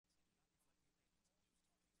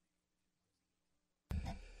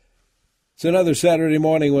It's another Saturday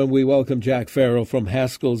morning when we welcome Jack Farrell from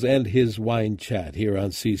Haskell's and his Wine Chat here on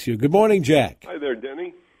CCU. Good morning, Jack. Hi there,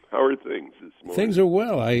 Denny. How are things this morning? Things are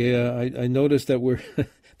well. I noticed that we're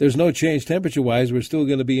there's no change temperature-wise. We're still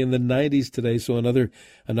going to be in the 90s today, so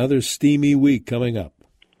another steamy week coming up.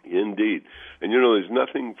 Indeed. And there's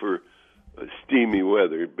nothing for steamy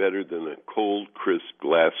weather better than a cold, crisp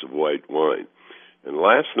glass of white wine. And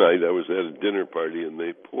last night I was at a dinner party and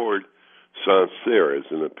they poured Sancerre as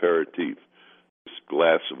an aperitif.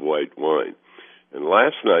 Glass of white wine. And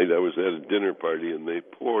last night I was at a dinner party and they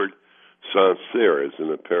poured Sancerre as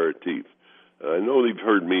an aperitif. I know you've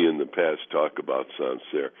heard me in the past talk about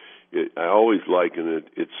Sancerre. I always liken it.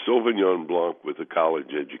 It's Sauvignon Blanc with a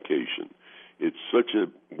college education. It's such a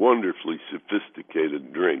wonderfully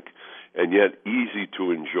sophisticated drink and yet easy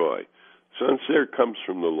to enjoy. Sancerre comes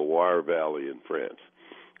from the Loire Valley in France.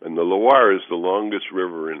 And the Loire is the longest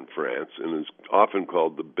river in France and is often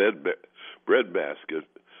called the breadbasket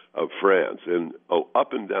of France. And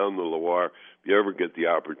up and down the Loire, if you ever get the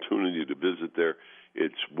opportunity to visit there,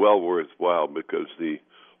 it's well worthwhile because the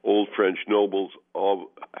old French nobles all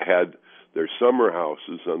had their summer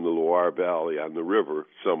houses on the Loire Valley on the river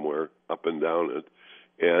somewhere up and down it,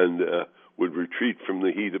 and would retreat from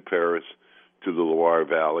the heat of Paris to the Loire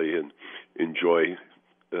Valley and enjoy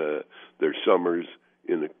their summers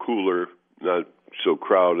in a cooler, not so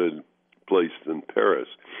crowded place than Paris.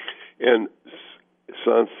 And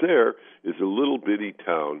Sancerre is a little bitty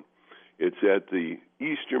town. It's at the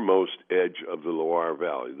easternmost edge of the Loire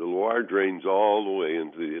Valley. The Loire drains all the way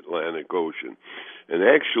into the Atlantic Ocean. And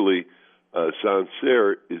actually,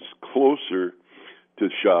 Sancerre is closer to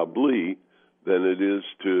Chablis than it is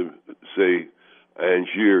to, say,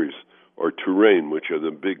 Angers or Touraine, which are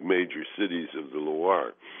the big major cities of the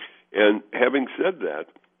Loire. And having said that,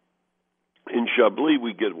 in Chablis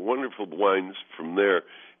we get wonderful wines from there,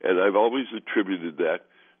 and I've always attributed that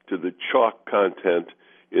to the chalk content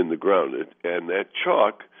in the ground. And that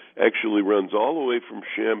chalk actually runs all the way from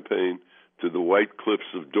Champagne to the White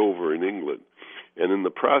Cliffs of Dover in England, and in the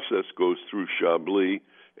process goes through Chablis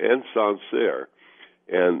and Sancerre.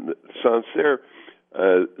 And Sancerre,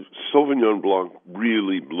 Sauvignon Blanc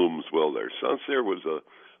really blooms well there. Sancerre was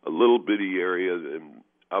a little bitty area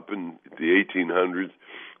up in the 1800s,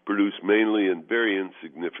 produced mainly in very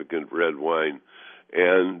insignificant red wine.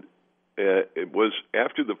 And it was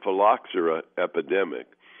after the phylloxera epidemic,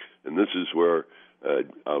 and this is where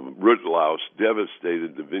root louse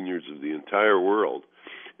devastated the vineyards of the entire world.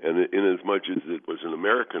 And in as much as it was an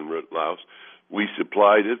American root louse, we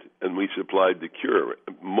supplied it, and we supplied the cure.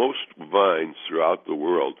 Most vines throughout the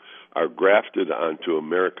world are grafted onto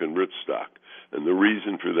American rootstock. And the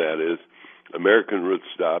reason for that is American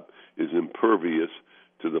rootstock is impervious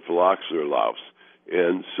to the phylloxera louse.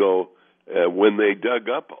 And so when they dug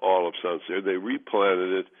up all of Sancerre, they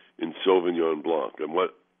replanted it in Sauvignon Blanc. And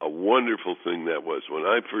what a wonderful thing that was. When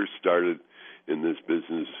I first started in this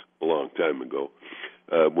business a long time ago,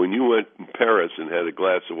 when you went in Paris and had a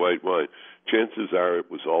glass of white wine, chances are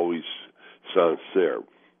it was always Sancerre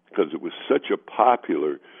because it was such a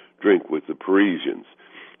popular drink with the Parisians.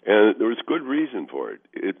 And there was good reason for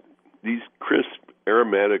it. These crisp,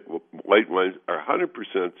 aromatic white wines are 100%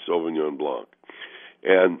 Sauvignon Blanc.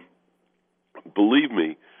 And believe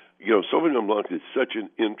me, Sauvignon Blanc is such an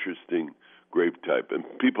interesting grape type, and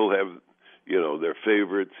people have, their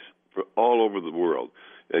favorites for all over the world.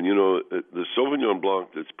 And, the Sauvignon Blanc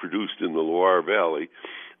that's produced in the Loire Valley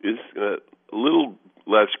is a little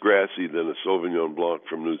less grassy than a Sauvignon Blanc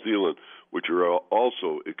from New Zealand, which are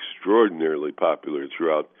also extraordinarily popular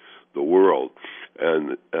throughout the world.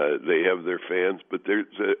 And they have their fans, but there's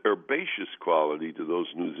an herbaceous quality to those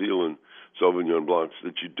New Zealand Sauvignon Blancs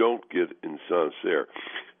that you don't get in Sancerre.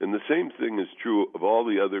 And the same thing is true of all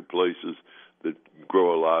the other places that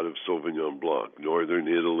grow a lot of Sauvignon Blanc, northern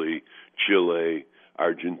Italy, Chile,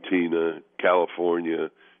 Argentina, California,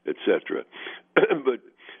 etc. But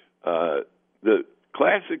the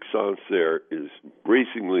classic Sancerre is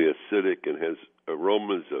bracingly acidic and has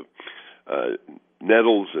aromas of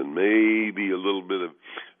nettles and maybe a little bit of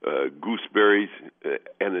gooseberries,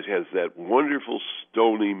 and it has that wonderful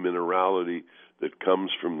stony minerality that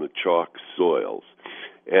comes from the chalk soils.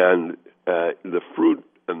 And the fruit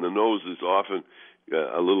and the nose is often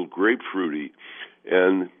a little grapefruity,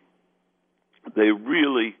 and they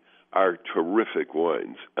really are terrific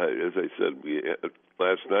wines. As I said, we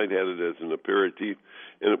last night had it as an aperitif,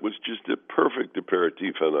 and it was just a perfect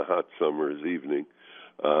aperitif on a hot summer's evening.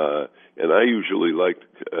 And I usually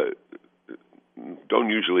don't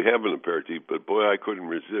usually have an aperitif, but boy, I couldn't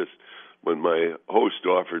resist when my host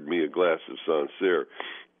offered me a glass of Sancerre.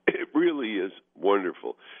 It really is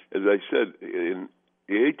wonderful. As I said, in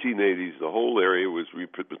the 1880s, the whole area was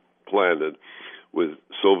replanted with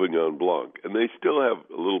Sauvignon Blanc, and they still have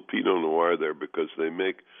a little Pinot Noir there because they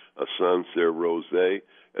make a Sancerre Rosé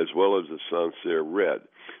as well as a Sancerre Red.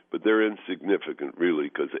 But they're insignificant, really,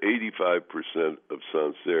 because 85% of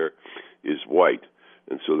Sancerre is white.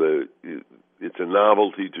 And so it's a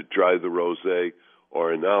novelty to try the Rosé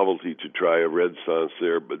or a novelty to try a red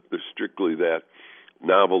Sancerre, but they're strictly that,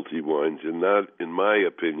 novelty wines, and not, in my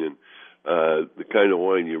opinion, the kind of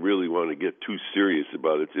wine you really want to get too serious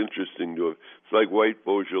about. It's interesting it's like white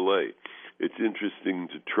Beaujolais. It's interesting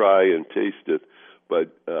to try and taste it,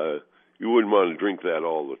 but you wouldn't want to drink that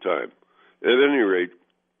all the time. At any rate,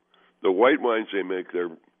 the white wines they make there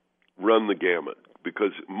run the gamut,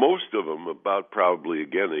 because most of them, about probably,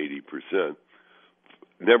 again, 80%,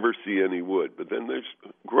 never see any wood. But then there's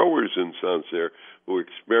growers in Sancerre who are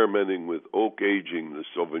experimenting with oak aging the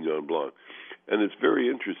Sauvignon Blanc. And it's very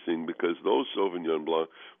interesting because those Sauvignon Blanc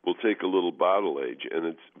will take a little bottle age, and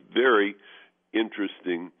it's very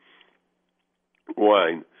interesting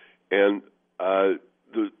wine. And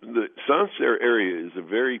the Sancerre area is a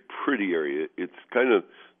very pretty area. It's kind of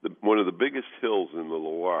one of the biggest hills in the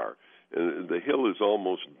Loire, and the hill is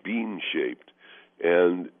almost bean-shaped.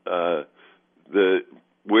 And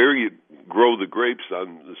where you grow the grapes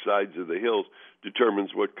on the sides of the hills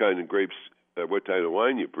determines what kind of grapes, what kind of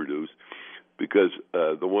wine you produce, because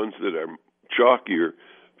the ones that are chalkier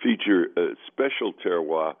feature a special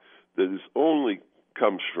terroir that only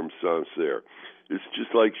comes from Sancerre. It's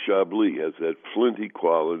just like Chablis has that flinty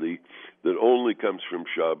quality that only comes from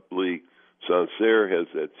Chablis. Sancerre has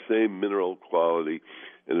that same mineral quality,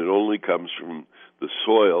 and it only comes from the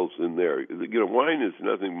soils in there. Wine is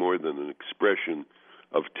nothing more than an expression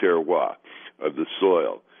of terroir, of the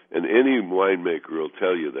soil. And any winemaker will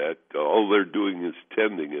tell you that. All they're doing is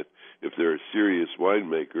tending it, if they're a serious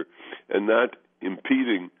winemaker, and not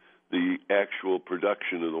impeding the actual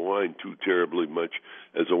production of the wine too terribly much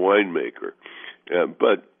as a winemaker.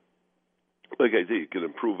 But, like I say, you can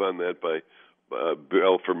improve on that by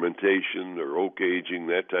barrel fermentation or oak aging,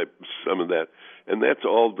 some of that. And that's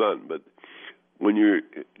all done. But when you're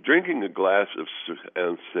drinking a glass of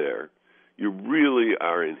Sancerre, you really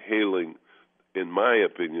are inhaling, in my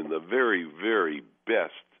opinion, the very, very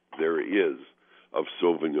best there is of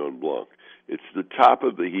Sauvignon Blanc. It's the top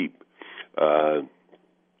of the heap.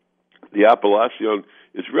 The Appellation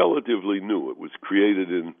is relatively new. It was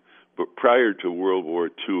created prior to World War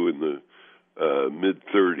II in the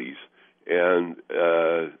mid-30s. And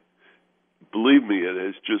believe me, it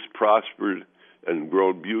has just prospered and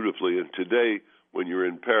grown beautifully. And today, when you're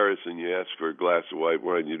in Paris and you ask for a glass of white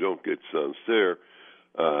wine, you don't get Sancerre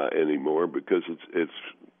anymore because it's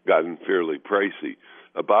gotten fairly pricey.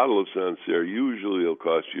 A bottle of Sancerre usually will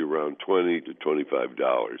cost you around $20 to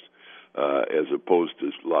 $25, as opposed to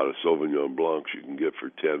a lot of Sauvignon Blancs you can get for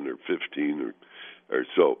 10 or 15 or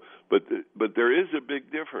so. But there is a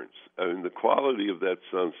big difference. I mean, the quality of that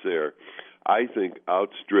Sancerre, I think,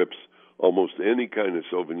 outstrips almost any kind of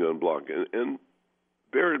Sauvignon Blanc. And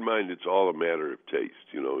bear in mind, it's all a matter of taste.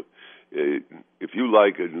 If you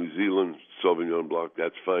like a New Zealand Sauvignon Blanc,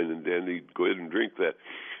 that's fine and dandy. Go ahead and drink that.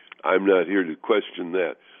 I'm not here to question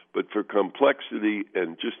that. But for complexity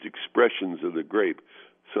and just expressions of the grape,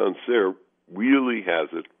 Sancerre really has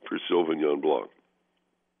it for Sauvignon Blanc.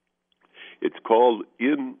 It's called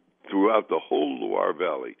throughout the whole Loire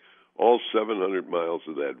Valley, all 700 miles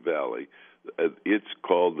of that valley, it's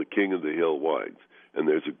called the King of the Hill wines. And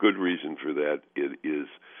there's a good reason for that. It is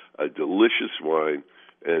a delicious wine,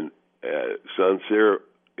 and Sancerre,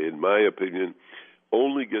 in my opinion,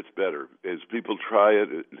 only gets better. As people try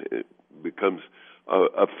it, it becomes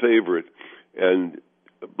a favorite. And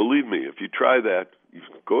believe me, if you try that,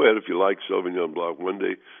 go ahead if you like Sauvignon Blanc. One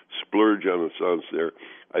day, splurge on a Sancerre.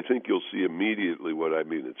 I think you'll see immediately what I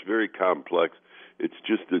mean. It's very complex. It's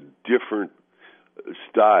just a different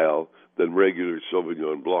style than regular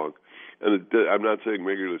Sauvignon Blanc. And I'm not saying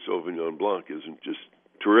regular Sauvignon Blanc isn't just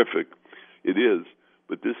terrific. It is.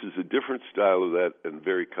 But this is a different style of that and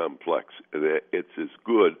very complex. And it's as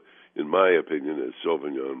good, in my opinion, as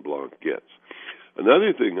Sauvignon Blanc gets.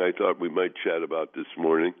 Another thing I thought we might chat about this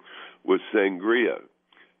morning was sangria.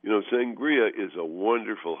 Sangria is a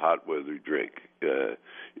wonderful hot weather drink.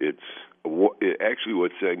 Actually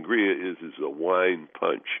what sangria is a wine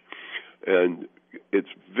punch. And it's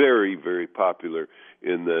very, very popular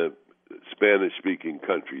in the Spanish-speaking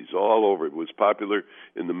countries all over. It was popular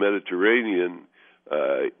in the Mediterranean,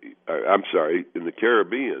 in the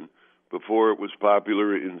Caribbean, before it was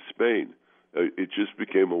popular in Spain. It just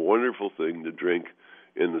became a wonderful thing to drink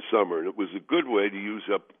in the summer, and it was a good way to use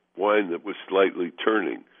up wine that was slightly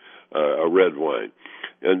turning, a red wine.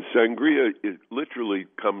 And sangria, it literally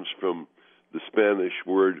comes from the Spanish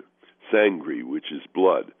word sangre, which is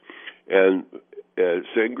blood. And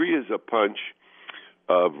sangria is a punch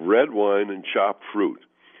of red wine and chopped fruit.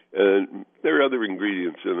 And there are other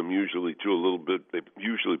ingredients in them, usually too, a little bit. They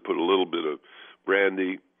usually put a little bit of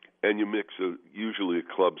brandy, and you mix usually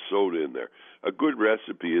a club soda in there. A good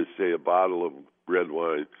recipe is, say, a bottle of red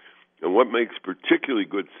wine. And what makes particularly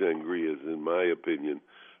good sangrias, in my opinion,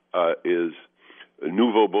 is a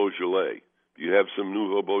Nouveau Beaujolais. If you have some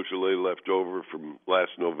Nouveau Beaujolais left over from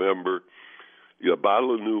last November, a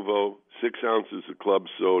bottle of Nouveau, 6 ounces of club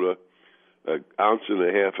soda, an ounce and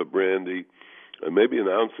a half of brandy, and maybe an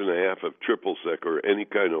ounce and a half of triple sec or any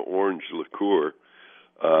kind of orange liqueur,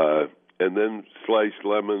 and then sliced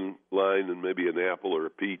lemon, lime, and maybe an apple or a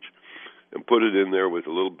peach, and put it in there with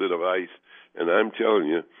a little bit of ice. And I'm telling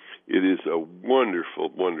you, it is a wonderful,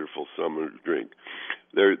 wonderful summer drink.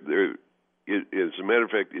 As a matter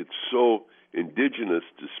of fact, it's so indigenous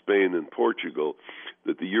to Spain and Portugal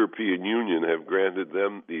that the European Union have granted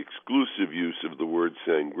them the exclusive use of the word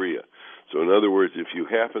sangria. So in other words, if you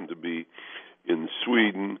happen to be in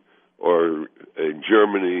Sweden or in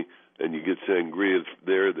Germany and you get sangria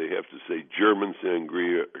there, they have to say German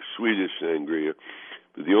sangria or Swedish sangria.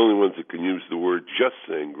 But the only ones that can use the word just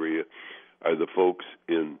sangria are the folks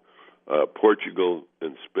in Portugal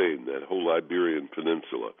and Spain, that whole Iberian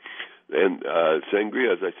Peninsula. And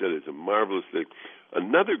sangria, as I said, is a marvelous thing.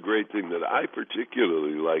 Another great thing that I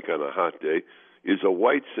particularly like on a hot day is a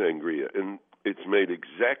white sangria, and it's made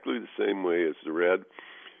exactly the same way as the red.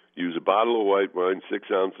 Use a bottle of white wine, 6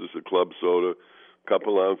 ounces of club soda, a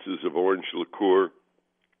couple ounces of orange liqueur,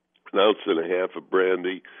 an ounce and a half of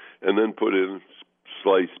brandy, and then put in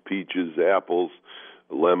sliced peaches, apples,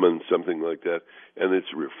 lemon, something like that. And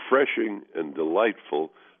it's refreshing and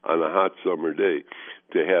delightful on a hot summer day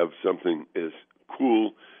to have something as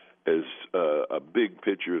cool as a big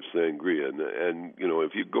pitcher of sangria. And you know,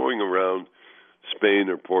 if you're going around Spain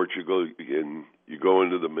or Portugal and you go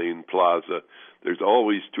into the main plaza, there's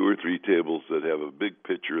always 2 or 3 tables that have a big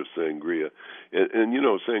pitcher of sangria. And you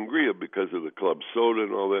know, sangria, because of the club soda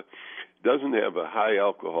and all that, doesn't have a high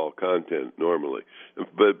alcohol content normally.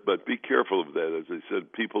 But be careful of that. As I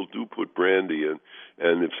said, people do put brandy in,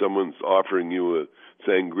 and if someone's offering you a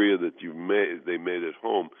sangria that they made at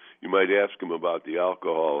home, you might ask them about the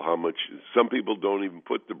alcohol, how much. Some people don't even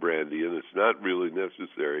put the brandy in. It's not really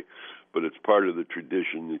necessary, but it's part of the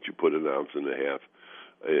tradition that you put an ounce and a half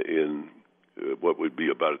in what would be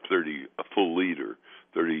about a full liter,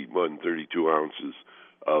 31, 32 ounces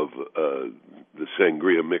of the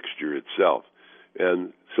sangria mixture itself.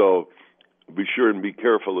 And so be sure and be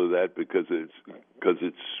careful of that because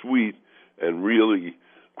it's sweet and really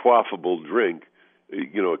quaffable drink.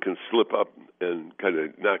 You know, it can slip up and kind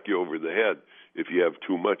of knock you over the head if you have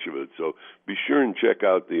too much of it. So be sure and check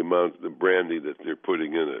out the amount of the brandy that they're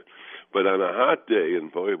putting in it. But on a hot day,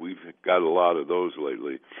 and boy, we've got a lot of those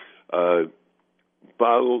lately,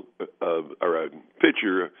 bottle of, or a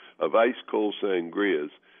pitcher of ice cold sangrias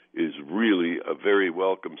is really a very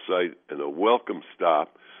welcome sight and a welcome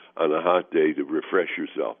stop on a hot day to refresh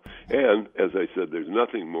yourself. And as I said, there's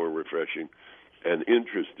nothing more refreshing and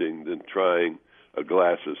interesting than trying a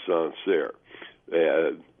glass of Sancerre,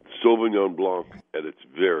 Sauvignon Blanc at its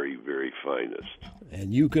very, very finest.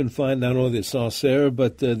 And you can find not only the Sancerre,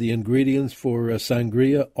 but the ingredients for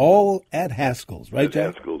sangria, all at Haskell's, right,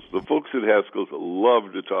 Jack? Haskell's. The folks at Haskell's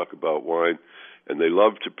love to talk about wine, and they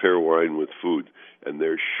love to pair wine with food. And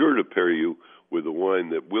they're sure to pair you with a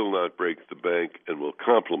wine that will not break the bank and will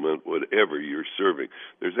complement whatever you're serving.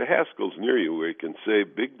 There's a Haskell's near you where you can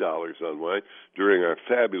save big dollars on wine during our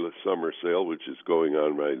fabulous summer sale, which is going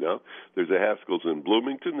on right now. There's a Haskell's in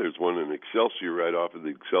Bloomington. There's one in Excelsior right off of the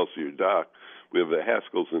Excelsior dock. We have a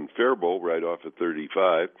Haskell's in Faribault right off of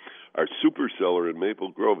 35. Our super cellar in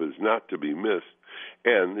Maple Grove is not to be missed.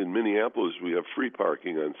 And in Minneapolis, we have free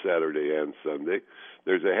parking on Saturday and Sunday.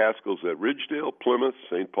 There's a Haskell's at Ridgedale, Plymouth,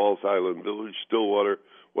 St. Paul's Highland Village, Stillwater,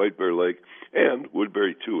 White Bear Lake, and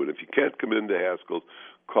Woodbury, too. And if you can't come into Haskell's,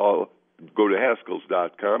 go to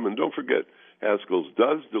Haskells.com. And don't forget, Haskell's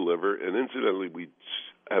does deliver. And incidentally, we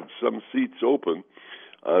have some seats open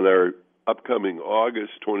on our upcoming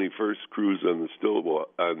August 21st cruise on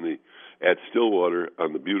at Stillwater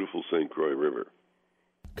on the beautiful St. Croix River.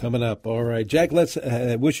 Coming up. All right. Jack, let's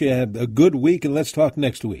wish you a good week, and let's talk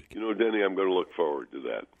next week. You know, Denny, I'm going to look forward to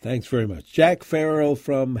that. Thanks very much. Jack Farrell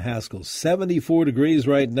from Haskell. 74 degrees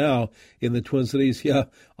right now in the Twin Cities. Yeah,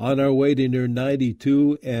 on our way to near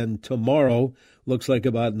 92, and tomorrow Looks like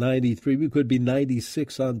about 93. We could be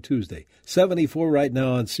 96 on Tuesday. 74 right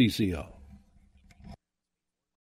now on CCO.